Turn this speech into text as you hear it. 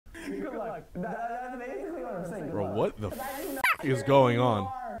Good luck. That's basically what I'm saying. Bro, what the f is going on?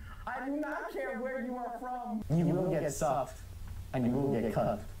 I do not care where you are from. You will get sucked, and you will get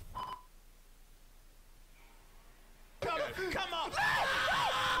cut. Come on!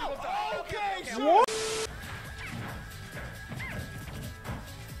 Okay, What?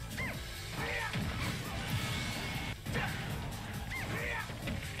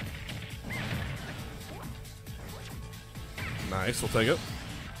 Nice, we'll take it.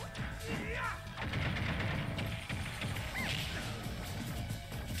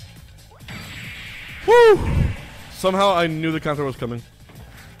 Woo! Somehow I knew the counter was coming.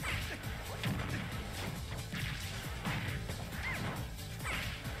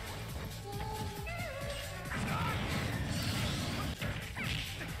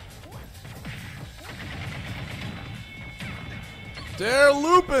 They're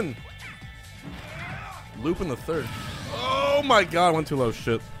looping! Looping the third. Oh my god, I went too low.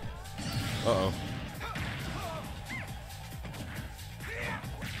 Shit. Uh-oh.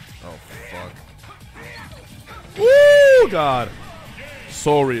 Oh, fuck. Woo, God.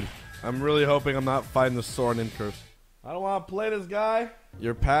 Soul Read. I'm really hoping I'm not fighting the Sora and curse. I don't want to play this guy.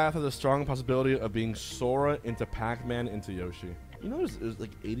 Your path has a strong possibility of being Sora into Pac-Man into Yoshi. You know there's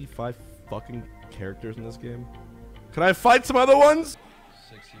like 85 fucking characters in this game? Can I fight some other ones?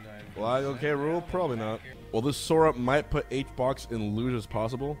 69. Flag okay rule? Probably not. Well, this Sora might put H-Box in lose as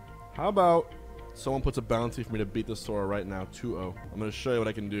possible. How about someone puts a bounty for me to beat this Sora right now, 2-0. I'm going to show you what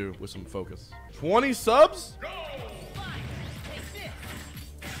I can do with some focus. 20 subs?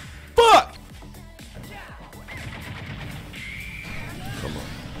 Fuck! Come on.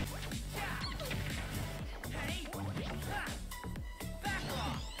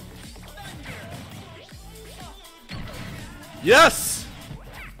 Yes!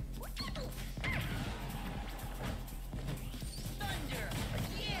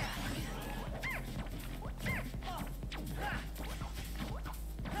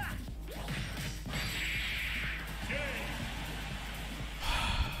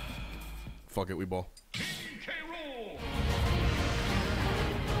 Fuck it, we ball.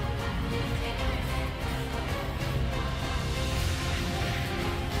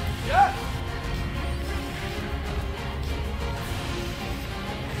 Yeah!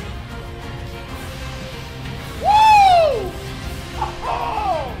 Woo!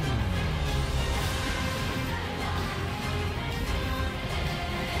 Oh!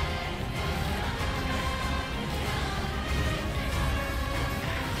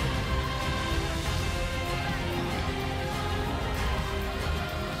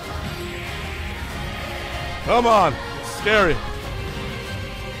 Come on, it's scary.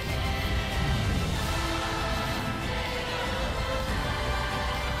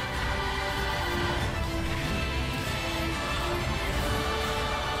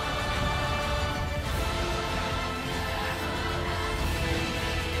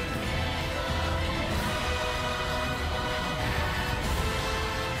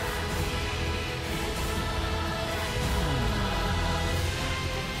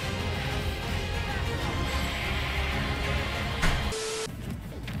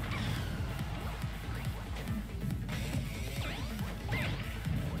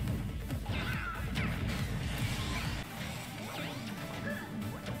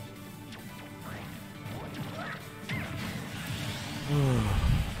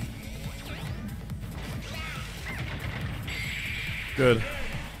 Good. I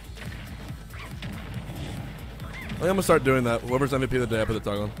think I'm gonna start doing that. Whoever's MVP of the day, I put the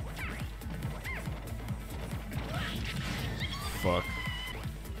toggle on. Fuck.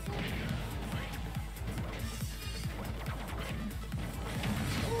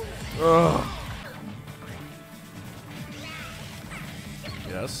 Ugh.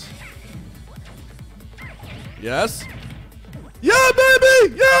 Yes. Yes. Yeah,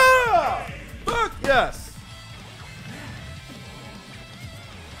 baby! Yeah! Fuck yes!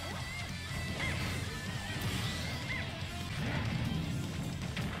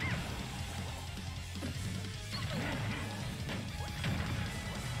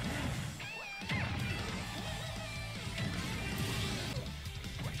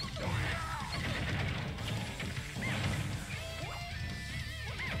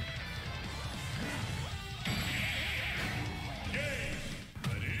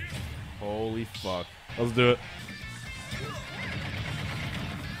 Holy fuck. Let's do it.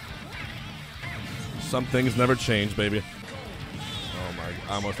 Some things never change, baby. Oh my,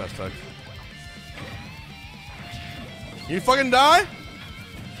 I almost hashtag. You fucking die?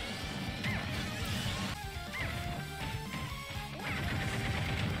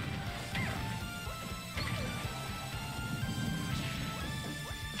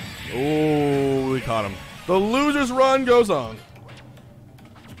 Oh, we caught him. The loser's run goes on.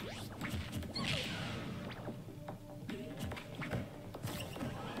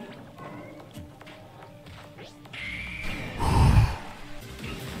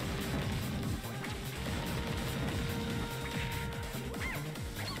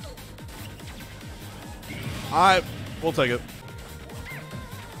 We'll take it.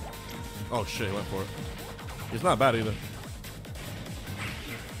 Oh shit, he went for it. He's not bad either.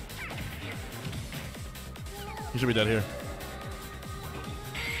 He should be dead here.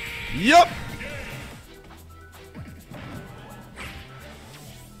 Yep!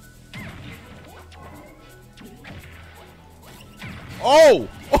 Oh!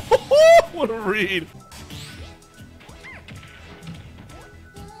 What a read!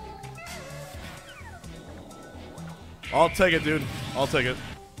 I'll take it, dude. I'll take it.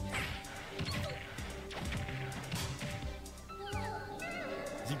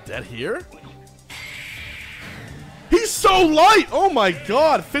 Is he dead here? He's so light! Oh my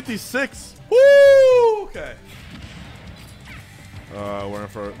god, 56. Woo! Okay. We're in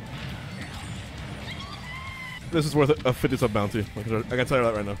for it. This is worth a 50 sub bounty. I can tell you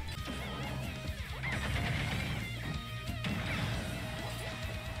that right now.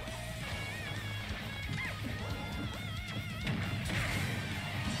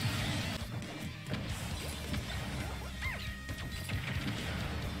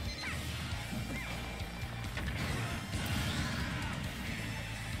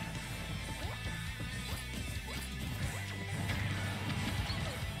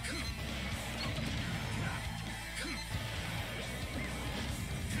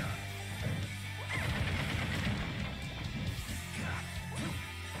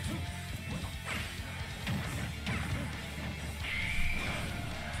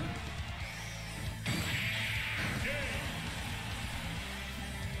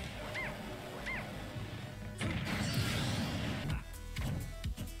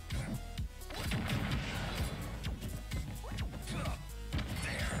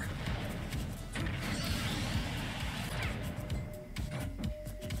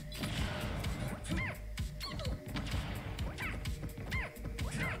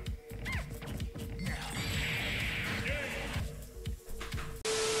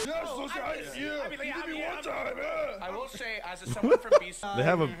 I will say, as someone from BC, They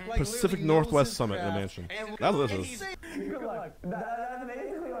have a Pacific Northwest summit in the mansion. That's what this is. Good luck. That's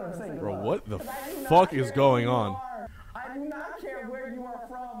basically what I'm saying. Bro, what the fuck is going on? I do not care where you are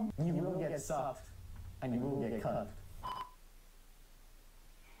from. You will get sucked, and you will get cut.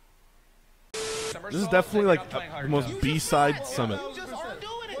 This is definitely like the most B-side summit.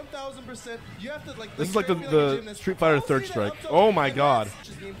 1000%. You have to like. This is like the Street Fighter Third Strike. Oh my god.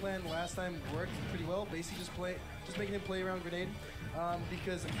 His game plan last time worked pretty well. Basically, just making him play around grenade.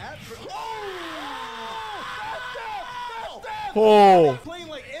 Because at Oh. playing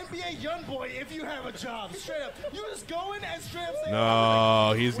like NBA YoungBoy if you have a job. Straight up, you just go in and straight up say,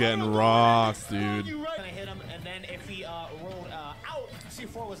 No, he's getting rocked, dude. You right. Gonna hit him, and then if he rolled out,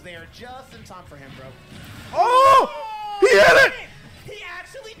 C4 was there just in time for him, bro. Oh! He hit it! He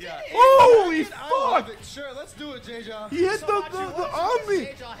actually did it! Holy I love fuck! it. Sure, let's do it, JEJA. He hit the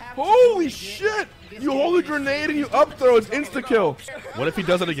Omni! Holy shit! You hold a grenade and you up throw, it's insta-kill. What if he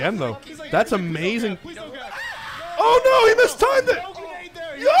does it again, though? That's amazing. Oh no, he mistimed it!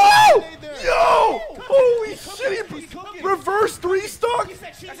 Yo! Yo! Holy shit, he reverse 3-stock!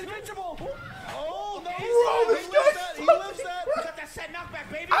 That's invincible! Oh, no, Bro, this guy's he loves that. Got that set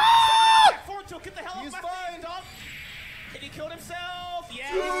knockback, baby! Ah! Set knockback, 4-2, get the hell He's off my fine. face, dog! And he killed himself!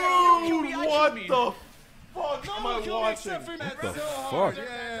 Yeah! Dude, what the fuck am I watching? What the so fuck? hard.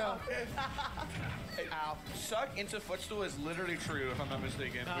 Yeah. Hey, suck into footstool is literally true, if I'm not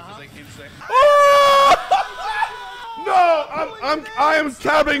mistaken. Which is like insane. No, I am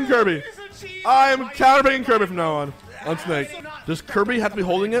counterpicking Kirby. I am counterpicking Kirby from now on Snake. Does Kirby have to be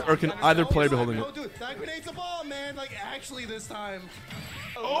holding it, or can either player be holding it? No, dude, that grenade's a ball, man. Like, actually, this time.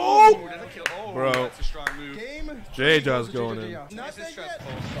 Oh! That's a kill. Oh, Bro. that's a strong move. Game. JEJA's going in. Not This is that yet.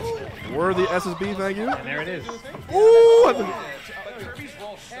 stressful. Worthy SSB, thank you. And there it is. Ooh! I think- But Kirby's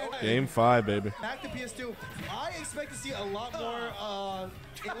roll so Game 5, baby. Back to PS2. I expect to see a lot more.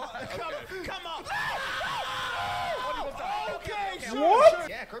 Come on! Okay, sure. What?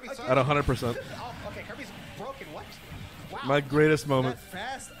 Yeah, Kirby sucks. At 100%. Oh, okay, Kirby's broken. What? Wow. My greatest moment. That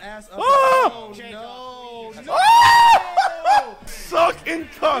fast ass up. Ah! Oh, no. Ah! Suck and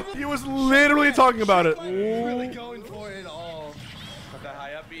cuck. He was literally talking about it. Really Ooh. going for it all. Put that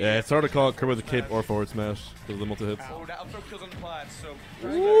high up B. Yeah, it's hard to call it Kirby with the cape or forward smash because of the multi-hits. Oh, that up throw kills on the plats, so...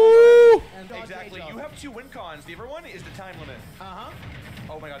 Woo! Exactly. You have 2 win cons. The other one is the time limit. Uh-huh.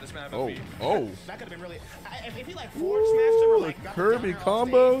 Oh my god, this man Oh, FFB. oh. That could have been really... If he like forward smashed him or like... got the Kirby counter on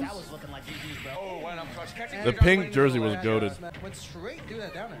combos. stage, that was looking like GG's, bro. Oh, why not crush? The pink jersey was goated. Went straight through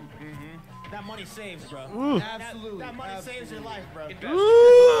that down air. That money saves, bro. Absolutely. That money saves your life, bro.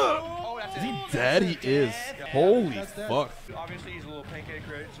 Oh, that's it. Is he dead? He is. Holy fuck. Obviously, he's a little pancake,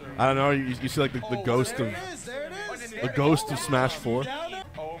 right? So. I don't know. You see like the ghost of There it is. There it is. the ghost of Smash 4.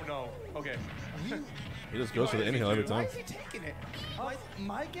 Oh no. Okay. He just goes for the inhale every time. Why is he taking it?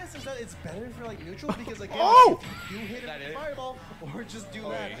 My guess is that it's better for like neutral because again, Oh! you hit That it it? fireball or just do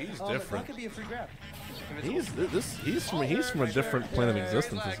that. he's That different. could be a free grab. He's from a different plane of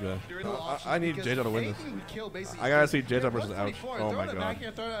existence. This guy. I need JEJA to win this. I gotta see JEJA versus Ouch. Oh my god.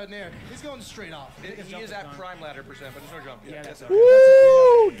 He's going straight off. He is at prime ladder percent, but there's no jump. Yeah, that's it.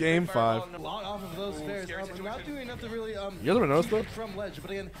 Woo! Game 5. A lot off of those stairs. Not doing enough to really You guys ever noticed that? from ledge,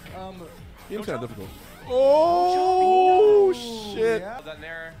 but again, Game's kind of difficult. Oh shit! yeah. That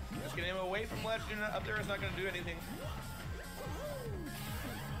nair, just getting him away from ledge. Up there is not going to do anything.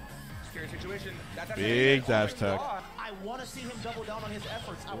 Scary situation. That's Big dash tag. I want to see him double down on his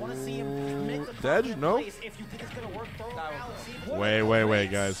efforts. I want to see him make the Dead? confident No. plays. If you think it's going to work, throw it out. See him- Wait,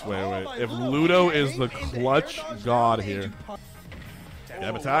 guys. Wait. If Ludo is the clutch god here.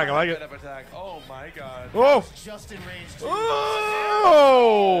 Jab attack, I like it. Attack. Oh my god. Oh! Just in range.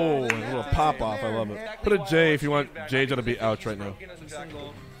 Oh! A little pop off. I love it. Put a J if you want JEJA to be Ouch right now.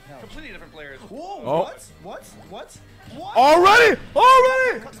 Completely different players. Whoa, Oh. What? Already!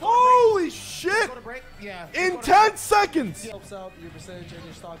 Holy shit! Go to break. Yeah. In 10 seconds! Helps out your percentage and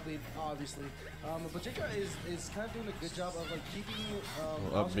your stock lead, obviously. But JEJA is kind of doing a good job of like keeping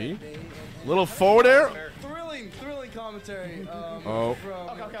Up Bowser B. at bay and Little forward air. thrilling Oh. commentary. From,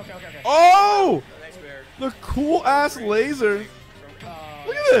 Okay. Oh! Nice bear. The cool ass laser.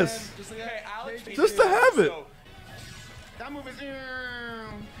 Look at this. Just like Okay, that. Alex. Just to have it. That move is.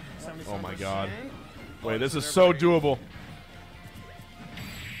 Oh my god. Wait, this is so doable.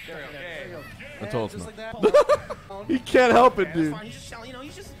 Okay. Until it's Just not. like that. He can't help it, That's dude. fine. He's just shelling. You know,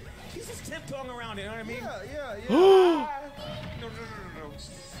 he's just tiptoeing around it. You know what I mean? Yeah. No.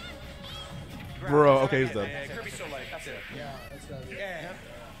 Bro, okay, he's dead. Yeah, Kirby's so light. That's it. Yeah, that's gotta be. Yeah.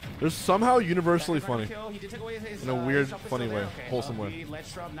 They're somehow universally funny. He did take away his, In a weird, shuffle funny still way. there. Okay. Wholesome way. He let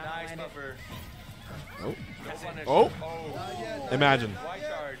Shrub not Nice land it. buffer. Oh. No punish. Oh. Oh. Imagine. White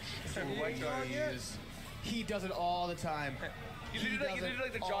charge. White charge. He does it all the time. You did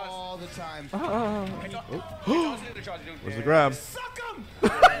like the Jaws. All the time. It's Jaws did the Jaws. Where's the grab? Suck him!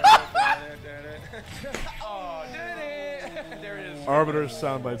 Oh, did it. There it is. Arbiter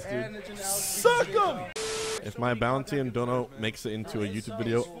soundbites, And dude. it's an out. Suck 'em! If my bounty and dono makes it into a YouTube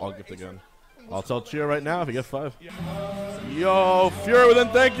video, I'll gift again. I'll tell Chia right now if you get 5. Yo, Fury within,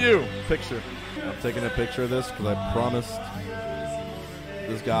 thank you! Picture. I'm taking a picture of this because I promised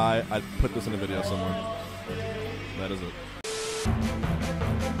this guy I'd put this in a video somewhere. That is it.